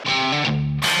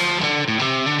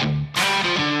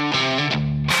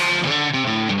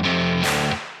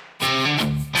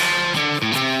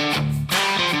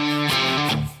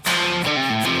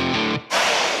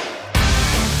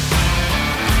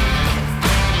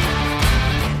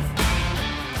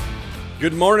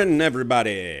Good morning,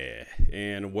 everybody,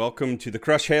 and welcome to the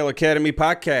Crush Hale Academy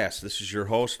podcast. This is your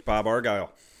host, Bob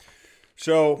Argyle.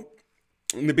 So,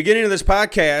 in the beginning of this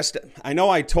podcast, I know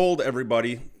I told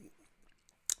everybody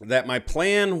that my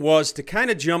plan was to kind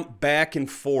of jump back and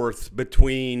forth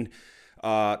between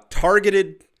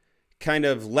targeted kind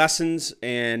of lessons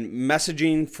and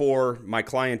messaging for my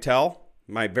clientele,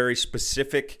 my very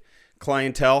specific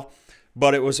clientele,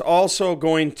 but it was also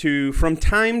going to, from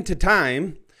time to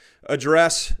time,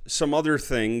 address some other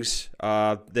things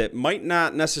that might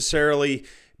not necessarily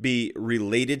be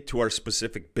related to our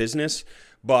specific business,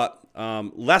 but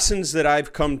lessons that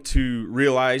I've come to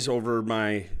realize over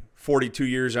my 42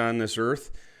 years on this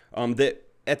earth that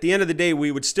at the end of the day,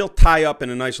 we would still tie up in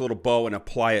a nice little bow and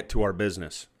apply it to our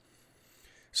business.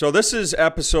 So this is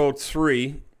episode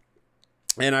 3,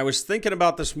 and I was thinking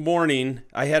about this morning.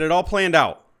 I had it all planned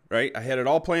out. Right? I had it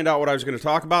all planned out what I was going to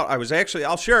talk about.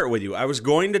 I'll share it with you. I was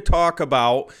going to talk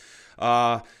about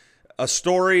a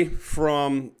story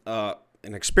from an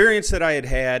experience that I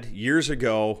had years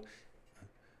ago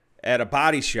at a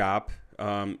body shop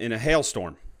in a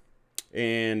hailstorm.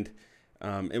 And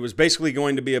it was basically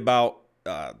going to be about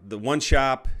the one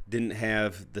shop didn't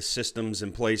have the systems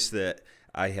in place that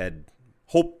I had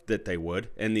hoped that they would,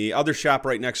 and the other shop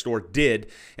right next door did.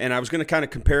 And I was going to kind of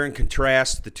compare and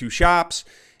contrast the two shops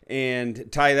and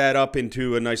tie that up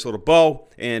into a nice little bow,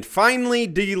 and finally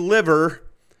deliver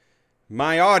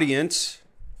my audience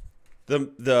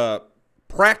the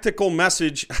practical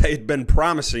message I had been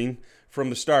promising from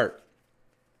the start.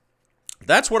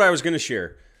 That's what I was going to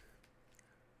share.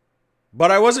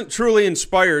 But I wasn't truly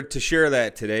inspired to share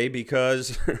that today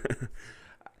because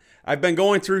I've been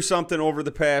going through something over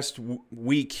the past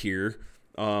week here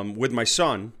with my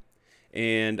son,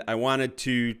 and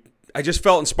I just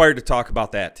felt inspired to talk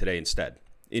about that today instead,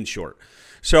 in short.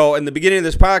 So in the beginning of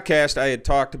this podcast, I had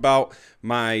talked about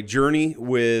my journey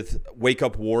with Wake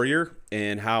Up Warrior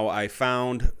and how I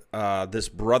found this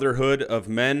brotherhood of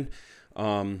men,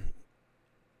 2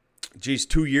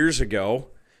 years ago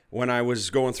when I was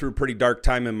going through a pretty dark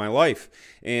time in my life.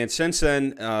 And since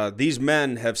then, these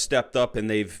men have stepped up and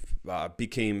they've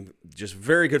became just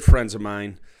very good friends of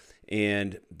mine.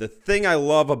 And the thing I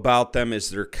love about them is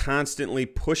they're constantly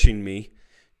pushing me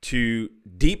to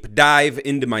deep dive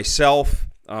into myself,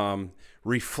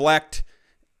 reflect,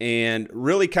 and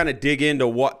really kind of dig into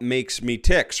what makes me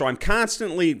tick. So I'm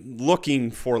constantly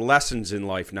looking for lessons in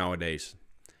life nowadays.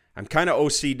 I'm kind of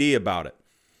OCD about it.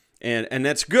 And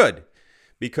that's good,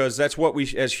 because that's what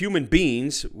we, as human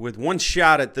beings, with one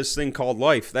shot at this thing called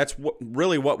life, that's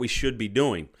really what we should be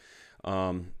doing.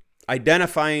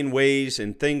 Identifying ways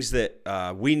and things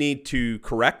that we need to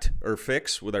correct or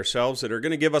fix with ourselves that are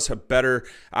going to give us a better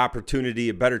opportunity,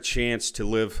 a better chance to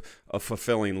live a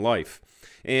fulfilling life.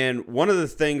 And one of the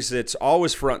things that's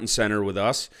always front and center with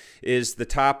us is the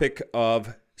topic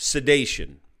of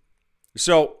sedation.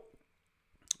 So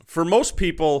for most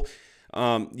people,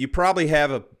 you probably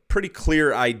have a pretty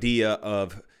clear idea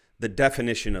of the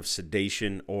definition of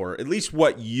sedation, or at least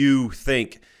what you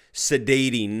think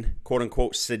sedating, quote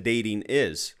unquote, sedating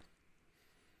is.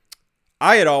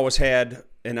 I had always had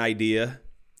an idea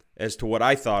as to what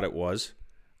I thought it was.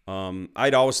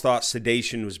 I'd always thought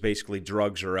sedation was basically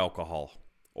drugs or alcohol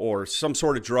or some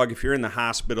sort of drug if you're in the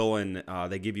hospital and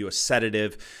they give you a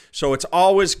sedative. So it's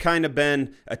always kind of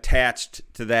been attached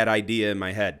to that idea in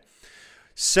my head.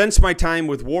 Since my time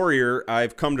with Warrior,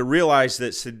 I've come to realize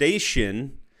that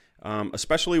sedation,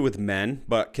 especially with men,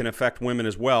 but can affect women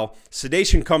as well,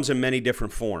 sedation comes in many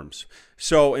different forms.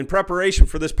 So in preparation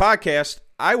for this podcast,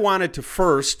 I wanted to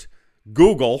first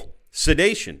Google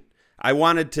sedation. I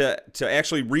wanted to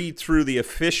actually read through the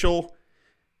official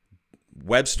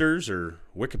Webster's or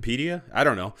Wikipedia, I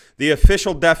don't know, the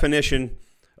official definition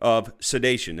of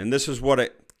sedation. And this is what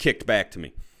it kicked back to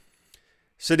me.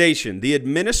 Sedation, the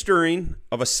administering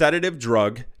of a sedative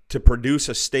drug to produce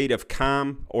a state of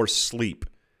calm or sleep.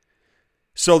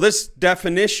 So this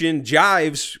definition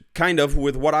jives kind of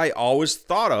with what I always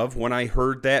thought of when I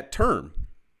heard that term,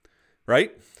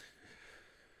 right?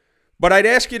 But I'd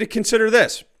ask you to consider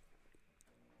this.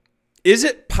 Is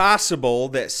it possible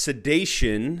that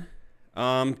sedation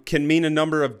can mean a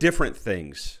number of different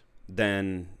things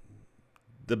than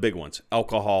the big ones,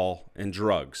 alcohol and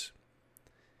drugs?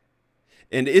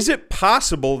 And is it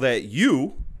possible that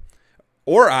you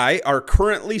or I are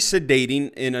currently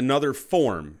sedating in another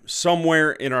form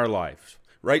somewhere in our lives,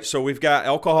 right? So we've got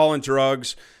alcohol and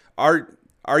drugs. Are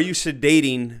you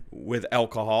sedating with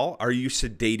alcohol? Are you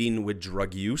sedating with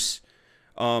drug use?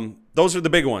 Those are the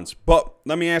big ones. But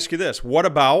let me ask you this. What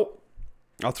about,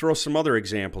 I'll throw some other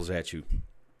examples at you.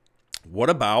 What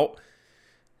about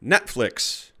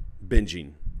Netflix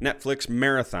binging, Netflix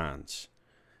marathons.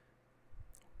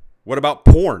 What about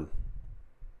porn?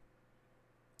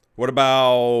 What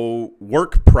about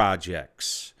work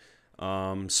projects?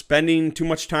 Spending too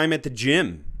much time at the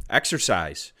gym,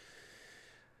 exercise.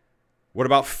 What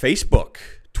about Facebook,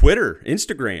 Twitter,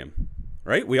 Instagram?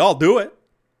 Right? We all do it.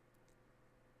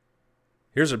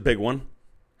 Here's a big one.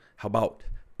 How about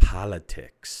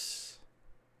politics?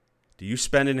 Do you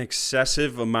spend an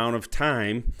excessive amount of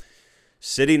time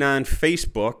sitting on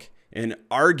Facebook and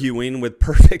arguing with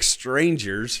perfect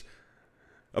strangers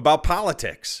about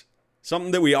politics?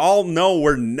 Something that we all know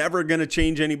we're never going to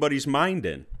change anybody's mind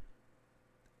in.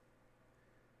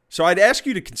 So I'd ask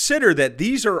you to consider that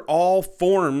these are all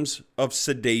forms of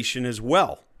sedation as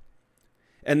well.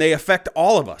 And they affect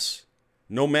all of us,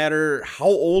 no matter how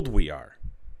old we are.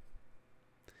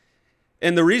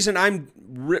 And the reason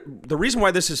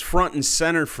why this is front and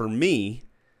center for me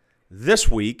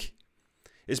this week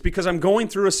is because I'm going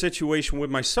through a situation with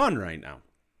my son right now.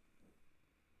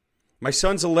 My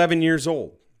son's 11 years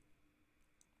old,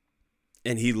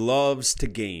 and he loves to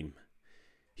game.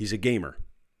 He's a gamer,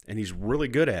 and he's really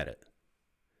good at it.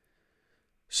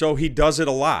 So he does it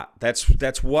a lot.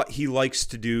 That's what he likes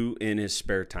to do in his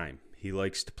spare time. He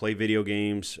likes to play video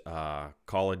games,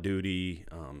 Call of Duty,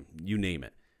 you name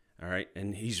it. All right,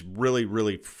 and he's really,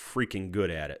 really freaking good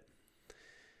at it.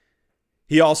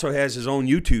 He also has his own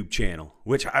YouTube channel,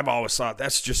 which I've always thought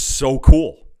that's just so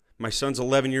cool. My son's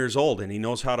 11 years old, and he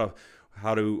knows how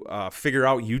to figure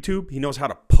out YouTube. He knows how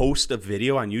to post a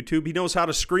video on YouTube. He knows how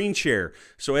to screen share.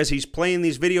 So as he's playing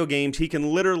these video games, he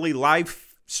can literally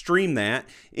live stream that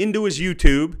into his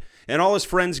YouTube, and all his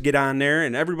friends get on there,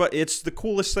 and everybody. It's the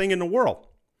coolest thing in the world.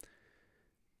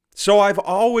 So I've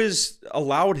always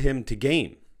allowed him to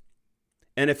game.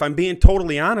 And if I'm being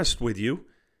totally honest with you,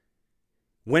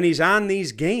 when he's on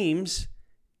these games,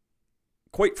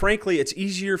 quite frankly, it's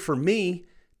easier for me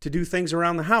to do things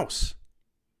around the house.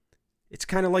 It's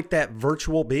kind of like that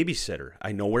virtual babysitter.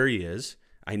 I know where he is.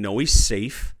 I know he's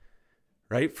safe,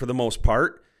 right, for the most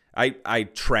part. I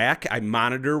track, I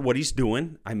monitor what he's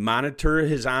doing. I monitor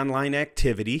his online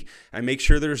activity. I make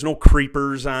sure there's no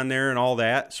creepers on there and all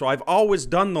that. So I've always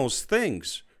done those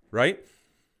things, right?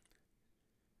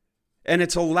 And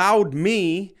it's allowed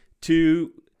me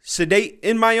to sedate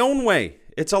in my own way.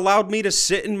 It's allowed me to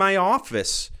sit in my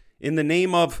office in the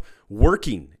name of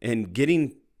working and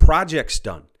getting projects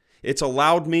done. It's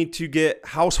allowed me to get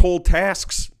household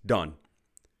tasks done.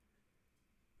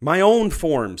 My own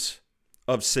forms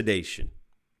of sedation.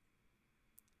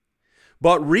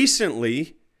 But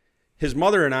recently, his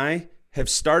mother and I have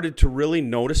started to really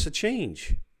notice a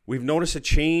change. We've noticed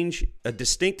a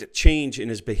distinct change in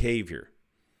his behavior.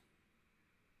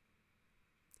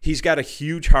 He's got a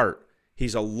huge heart.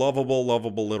 He's a lovable,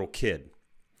 lovable little kid.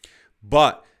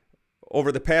 But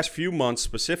over the past few months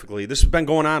specifically, this has been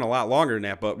going on a lot longer than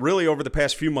that, but really over the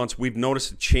past few months, we've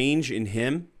noticed a change in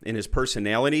him, in his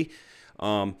personality.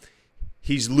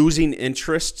 He's losing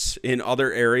interests in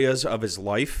other areas of his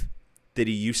life that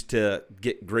he used to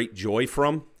get great joy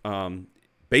from.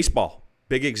 Baseball,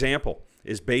 big example,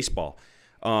 is baseball.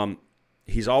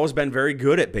 He's always been very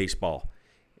good at baseball.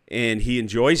 And he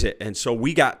enjoys it. And so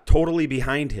we got totally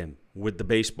behind him with the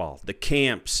baseball, the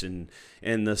camps and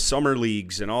the summer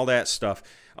leagues and all that stuff,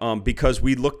 because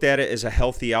we looked at it as a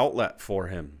healthy outlet for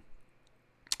him.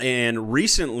 And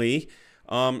recently,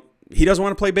 he doesn't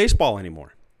want to play baseball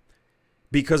anymore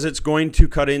because it's going to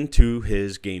cut into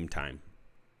his game time.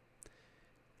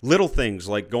 Little things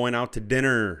like going out to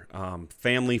dinner,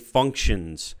 family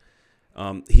functions.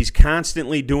 He's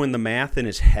constantly doing the math in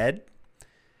his head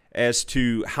as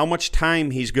to how much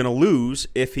time he's going to lose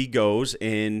if he goes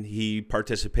and he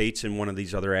participates in one of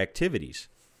these other activities.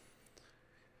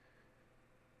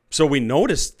 So we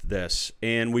noticed this,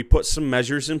 and we put some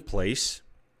measures in place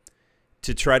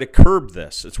to try to curb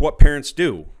this. It's what parents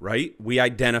do, right? We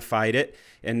identified it,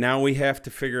 and now we have to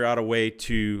figure out a way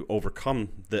to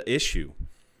overcome the issue.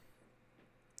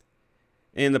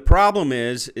 And the problem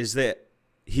is that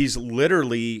he's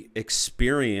literally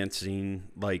experiencing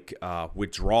like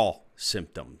withdrawal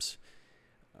symptoms.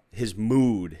 His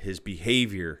mood, his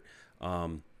behavior.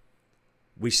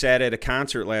 We sat at a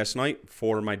concert last night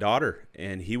for my daughter,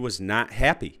 and he was not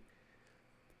happy.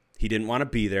 He didn't want to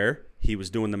be there. He was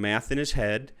doing the math in his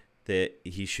head that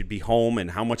he should be home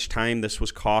and how much time this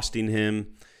was costing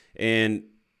him. And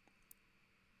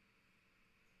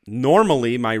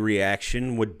normally my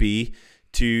reaction would be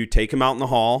to take him out in the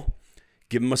hall,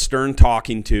 give him a stern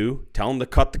talking to, tell him to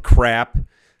cut the crap.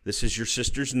 This is your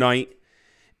sister's night.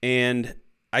 And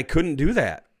I couldn't do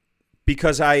that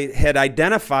because I had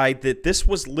identified that this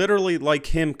was literally like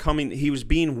him he was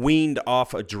being weaned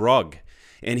off a drug,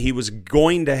 and he was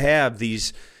going to have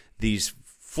these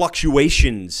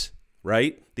fluctuations,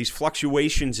 right? These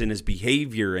fluctuations in his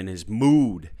behavior and his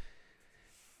mood.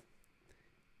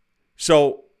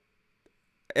 So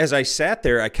as I sat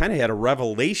there, I kind of had a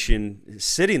revelation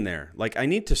sitting there. Like, I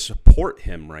need to support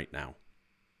him right now.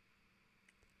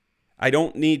 I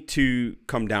don't need to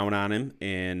come down on him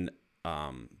and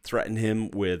threaten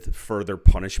him with further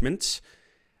punishments.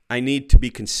 I need to be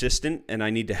consistent, and I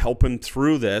need to help him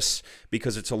through this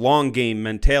because it's a long game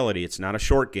mentality. It's not a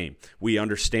short game. We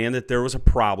understand that there was a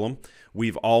problem.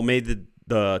 We've all made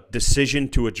the decision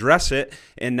to address it,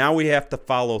 and now we have to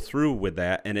follow through with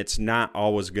that, and it's not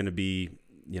always going to be,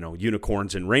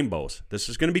 unicorns and rainbows. This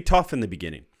is going to be tough in the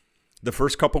beginning. The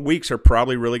first couple weeks are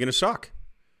probably really going to suck.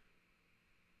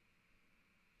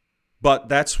 But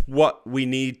that's what we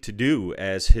need to do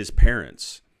as his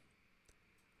parents.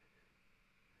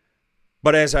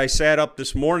 But as I sat up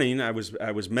this morning, I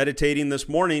was meditating this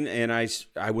morning, and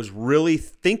I was really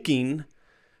thinking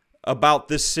about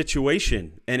this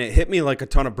situation, and it hit me like a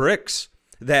ton of bricks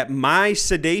that my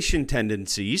sedation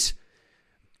tendencies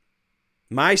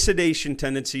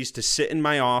to sit in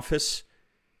my office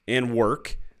and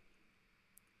work,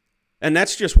 and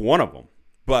that's just one of them.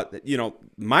 But,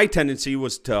 my tendency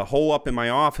was to hole up in my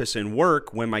office and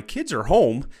work when my kids are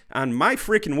home on my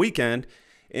freaking weekend,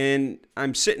 and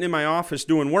I'm sitting in my office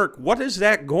doing work. What is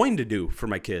that going to do for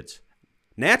my kids?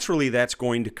 Naturally, that's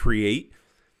going to create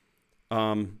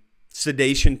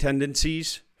sedation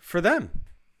tendencies for them.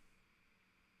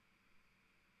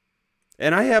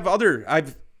 And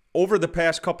over the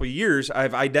past couple of years,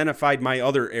 I've identified my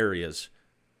other areas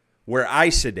where I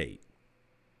sedate.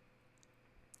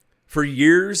 For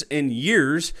years and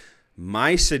years,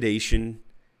 my sedation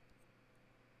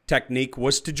technique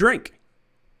was to drink.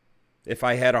 If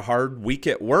I had a hard week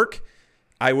at work,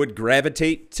 I would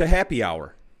gravitate to happy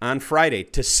hour on Friday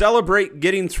to celebrate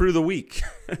getting through the week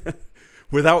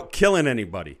without killing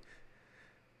anybody.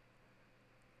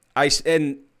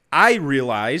 I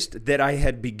realized that I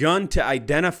had begun to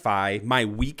identify my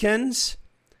weekends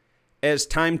as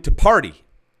time to party.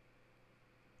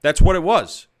 That's what it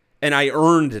was. And I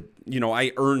earned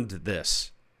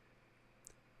this.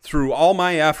 Through all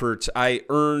my efforts, I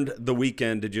earned the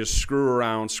weekend to just screw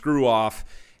around, screw off,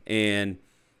 and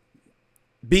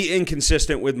be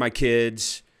inconsistent with my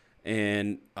kids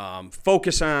and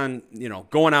focus on,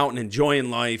 going out and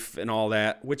enjoying life and all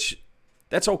that, which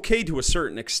that's okay to a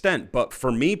certain extent. But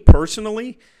for me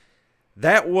personally,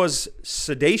 that was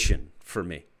sedation for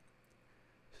me.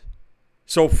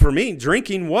 So for me,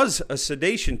 drinking was a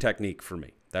sedation technique for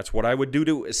me. That's what I would do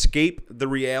to escape the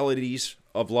realities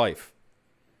of life.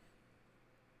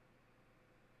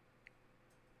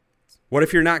 What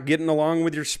if you're not getting along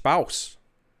with your spouse?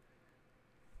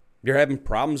 You're having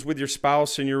problems with your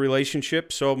spouse in your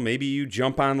relationship, so maybe you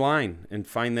jump online and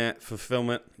find that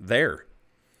fulfillment there.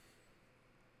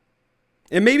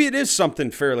 And maybe it is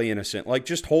something fairly innocent, like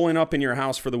just holing up in your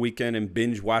house for the weekend and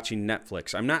binge watching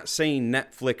Netflix. I'm not saying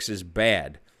Netflix is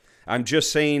bad. I'm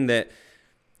just saying that,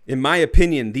 in my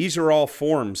opinion, these are all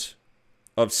forms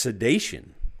of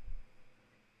sedation.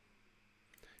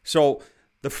 So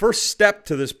the first step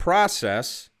to this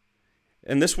process,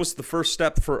 and this was the first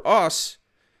step for us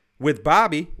with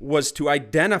Bobby, was to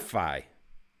identify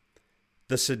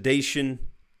the sedation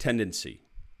tendency,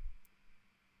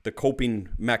 the coping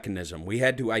mechanism. We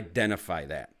had to identify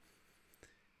that.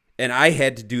 And I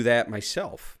had to do that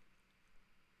myself.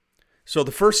 So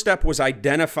the first step was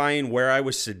identifying where I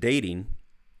was sedating.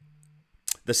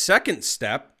 The second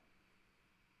step,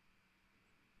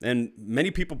 and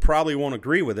many people probably won't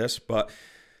agree with this, but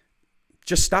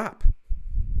just stop.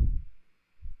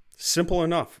 Simple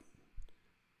enough.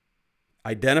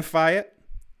 Identify it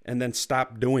and then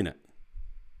stop doing it.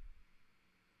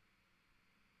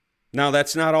 Now,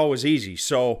 that's not always easy.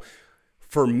 So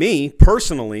for me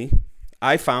personally,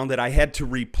 I found that I had to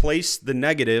replace the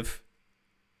negative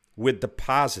with the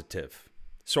positive.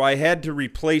 So I had to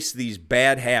replace these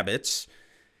bad habits,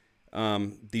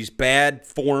 these bad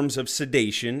forms of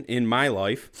sedation in my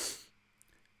life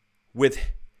with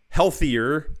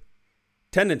healthier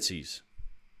tendencies.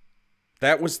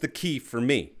 That was the key for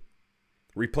me,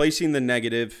 replacing the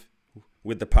negative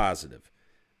with the positive.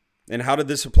 And how did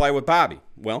this apply with Bobby?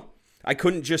 Well, I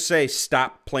couldn't just say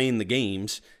stop playing the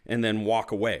games and then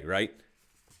walk away, right?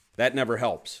 That never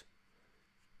helps.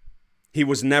 He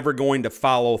was never going to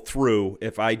follow through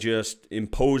if I just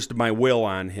imposed my will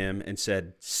on him and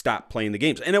said, stop playing the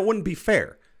games. And it wouldn't be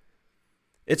fair.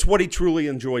 It's what he truly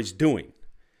enjoys doing.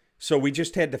 So we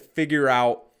just had to figure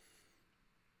out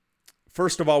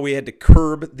first of all, we had to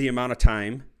curb the amount of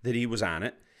time that he was on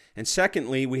it. And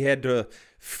secondly, we had to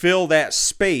fill that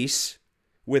space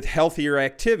with healthier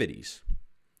activities,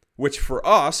 which for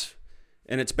us,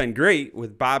 and it's been great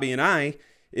with Bobby and I,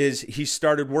 is he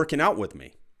started working out with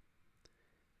me.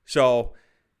 So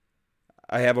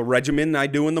I have a regimen I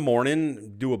do in the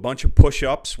morning, do a bunch of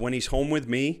push-ups. When he's home with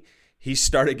me, he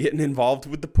started getting involved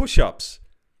with the push-ups.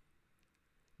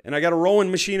 And I got a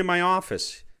rowing machine in my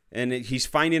office, and he's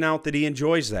finding out that he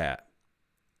enjoys that.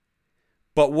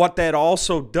 But what that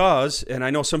also does, and I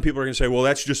know some people are going to say, well,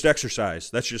 that's just exercise.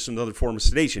 That's just another form of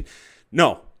sedation.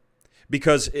 No,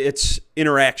 because it's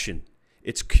interaction.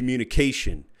 It's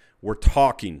communication. We're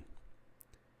talking.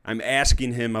 I'm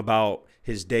asking him about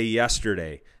his day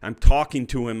yesterday. I'm talking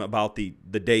to him about the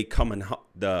day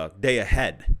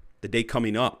ahead, the day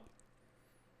coming up.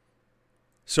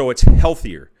 So it's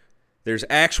healthier. There's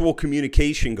actual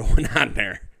communication going on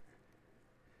there.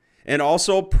 And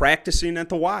also practicing at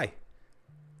the Y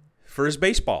for his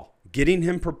baseball, getting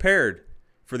him prepared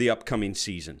for the upcoming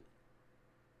season.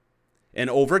 And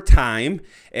over time,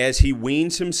 as he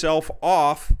weans himself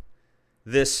off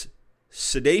this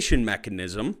sedation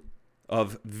mechanism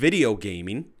of video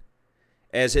gaming,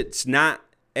 as it's not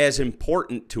as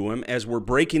important to him, as we're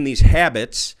breaking these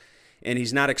habits and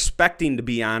he's not expecting to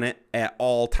be on it at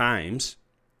all times,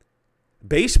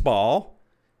 baseball,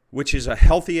 which is a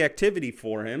healthy activity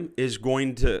for him, it's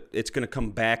going to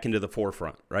come back into the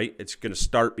forefront, right? It's going to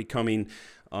start becoming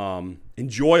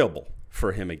enjoyable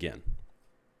for him again.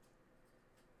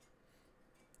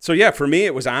 So yeah, for me,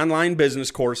 it was online business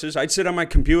courses. I'd sit on my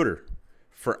computer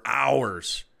for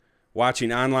hours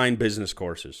watching online business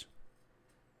courses.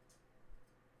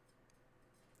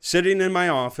 Sitting in my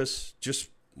office, just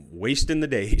wasting the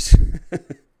days.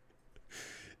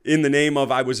 In the name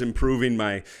of I was improving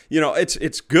my,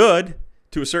 it's good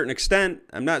to a certain extent.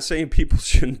 I'm not saying people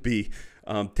shouldn't be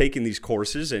taking these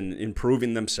courses and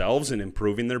improving themselves and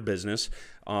improving their business.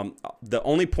 The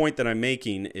only point that I'm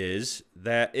making is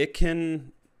that it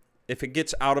can, if it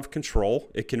gets out of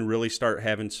control, it can really start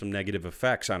having some negative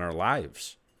effects on our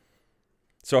lives.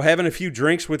 So having a few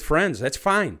drinks with friends, that's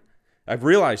fine. I've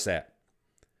realized that.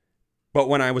 But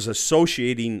when I was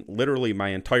associating literally my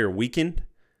entire weekend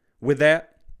with that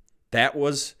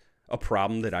was a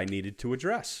problem that I needed to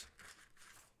address.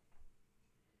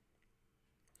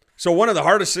 So one of the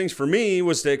hardest things for me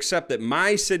was to accept that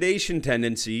my sedation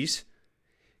tendencies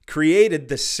created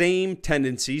the same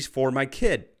tendencies for my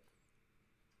kid.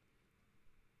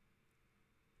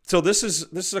 So this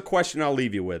is a question I'll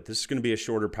leave you with. This is going to be a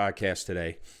shorter podcast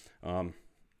today. I'll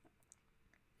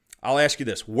ask you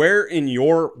this. Where in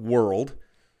your world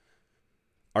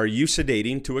are you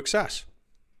sedating to excess?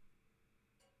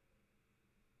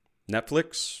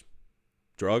 Netflix,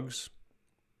 drugs,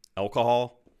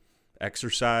 alcohol,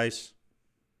 exercise,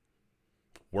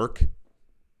 work,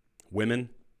 women,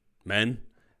 men,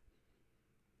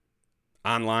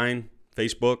 online,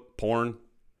 Facebook, porn.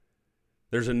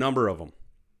 There's a number of them.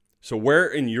 So where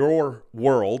in your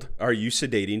world are you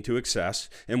sedating to excess?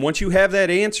 And once you have that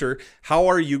answer, how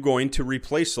are you going to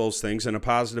replace those things in a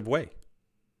positive way?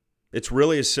 It's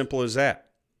really as simple as that.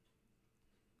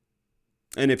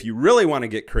 And if you really want to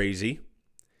get crazy,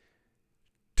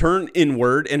 turn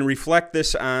inward and reflect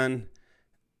on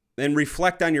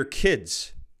your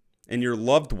kids and your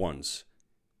loved ones.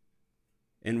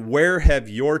 And where have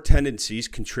your tendencies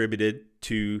contributed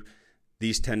to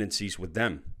these tendencies with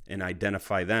them, and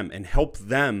identify them and help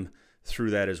them through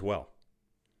that as well.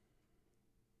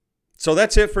 So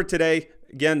that's it for today.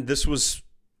 Again, this was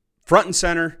front and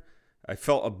center. I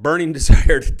felt a burning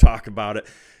desire to talk about it.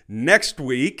 Next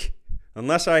week,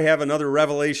 unless I have another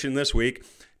revelation this week,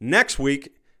 next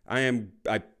week I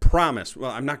promise,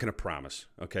 well, I'm not going to promise,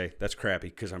 okay? That's crappy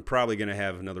because I'm probably going to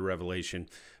have another revelation,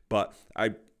 but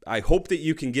I hope that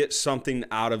you can get something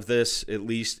out of this at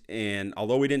least. And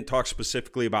although we didn't talk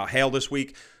specifically about hail this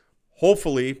week,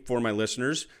 hopefully for my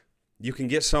listeners, you can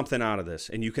get something out of this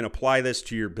and you can apply this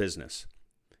to your business.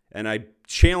 And I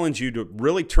challenge you to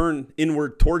really turn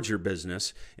inward towards your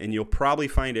business, and you'll probably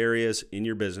find areas in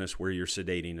your business where you're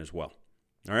sedating as well.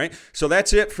 All right. So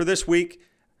that's it for this week.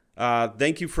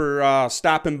 Thank you for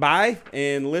stopping by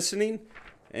and listening,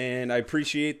 and I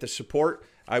appreciate the support.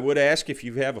 I would ask if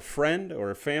you have a friend or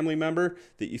a family member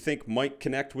that you think might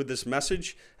connect with this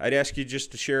message, I'd ask you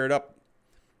just to share it up.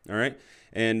 All right.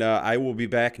 And I will be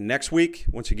back next week.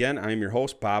 Once again, I am your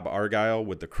host, Bob Argyle,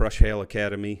 with the Crush Hail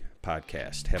Academy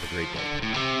podcast. Have a great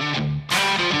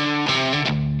day.